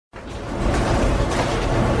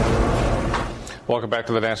Welcome back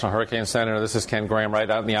to the National Hurricane Center. This is Ken Graham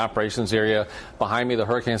right out in the operations area. Behind me, the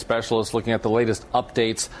hurricane specialist looking at the latest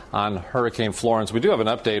updates on Hurricane Florence. We do have an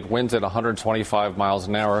update, winds at 125 miles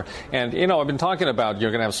an hour. And, you know, I've been talking about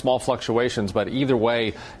you're going to have small fluctuations, but either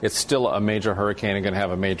way, it's still a major hurricane and going to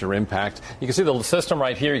have a major impact. You can see the system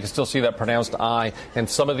right here. You can still see that pronounced eye, and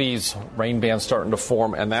some of these rain bands starting to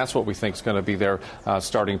form, and that's what we think is going to be there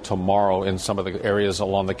starting tomorrow in some of the areas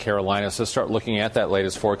along the Carolinas. So start looking at that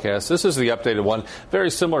latest forecast. This is the updated one. Very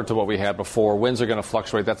similar to what we had before. Winds are going to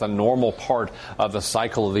fluctuate. That's a normal part of the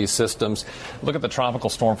cycle of these systems. Look at the tropical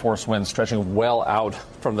storm force winds stretching well out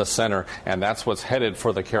from the center, and that's what's headed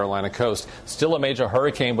for the Carolina coast. Still a major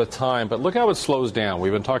hurricane with time, but look how it slows down.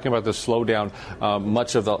 We've been talking about this slowdown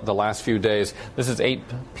much of the last few days. This is 8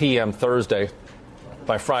 p.m. Thursday.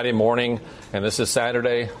 By Friday morning, and this is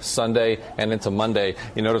Saturday, Sunday, and into Monday,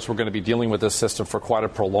 you notice we're going to be dealing with this system for quite a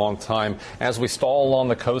prolonged time. As we stall along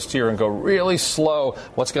the coast here and go really slow,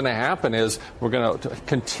 what's going to happen is we're going to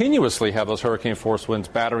continuously have those hurricane force winds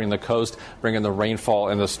battering the coast, bringing the rainfall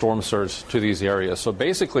and the storm surge to these areas. So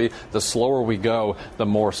basically, the slower we go, the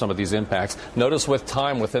more some of these impacts. Notice with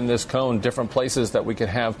time within this cone, different places that we could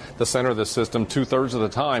have the center of the system. 2/3 of the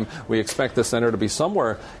time, we expect the center to be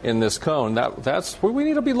somewhere in this cone. That's where we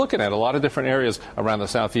need to be looking at. A lot of different areas around the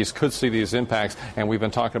southeast could see these impacts, and we've been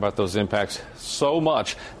talking about those impacts so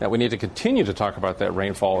much that we need to continue to talk about that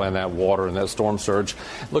rainfall and that water and that storm surge.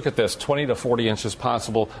 Look at this, 20 to 40 inches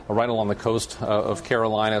possible right along the coast of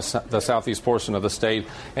Carolina, the southeast portion of the state,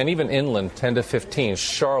 and even inland, 10 to 15.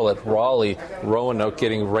 Charlotte, Raleigh, Roanoke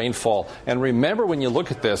getting rainfall. And remember, when you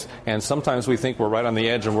look at this, and sometimes we think we're right on the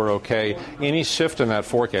edge and we're okay, any shift in that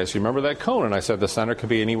forecast, you remember that cone, and I said the center could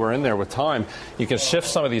be anywhere in there with time. You can shift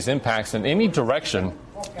some of these impacts in any direction.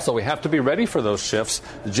 So we have to be ready for those shifts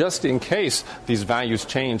just in case these values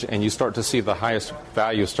change and you start to see the highest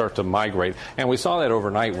values start to migrate. And we saw that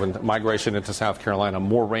overnight when migration into South Carolina,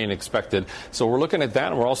 more rain expected. So we're looking at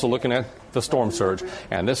that, and we're also looking at the storm surge.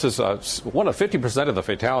 And this is one of 50% of the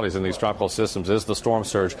fatalities in these tropical systems is the storm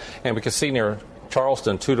surge. And we can see near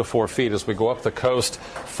Charleston, 2 to 4 feet. As we go up the coast,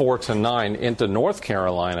 4 to 9 into North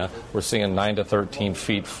Carolina, we're seeing 9 to 13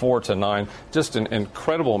 feet, 4 to 9. Just an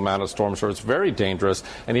incredible amount of storm surge. It's very dangerous.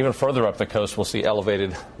 And even further up the coast, we'll see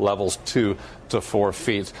elevated levels 2 to 4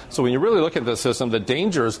 feet. So when you really look at the system, the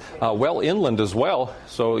dangers well inland as well.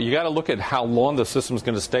 So you got to look at how long the system is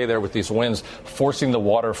going to stay there with these winds forcing the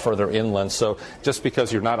water further inland. So just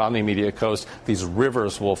because you're not on the immediate coast, these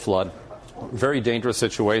rivers will flood. Very dangerous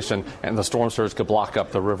situation, and the storm surge could block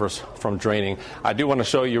up the rivers from draining. I do want to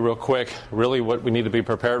show you real quick really what we need to be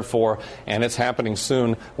prepared for, and it's happening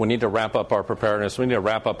soon. We need to wrap up our preparedness. We need to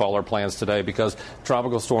wrap up all our plans today because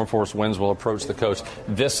tropical storm force winds will approach the coast.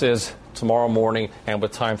 This is tomorrow morning, and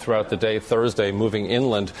with time throughout the day, Thursday, moving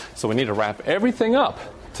inland. So we need to wrap everything up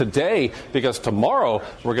today, because tomorrow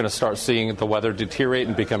we're going to start seeing the weather deteriorate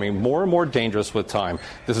and becoming more and more dangerous with time.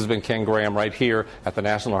 This has been Ken Graham right here at the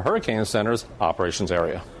National Hurricane Center's operations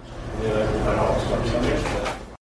area.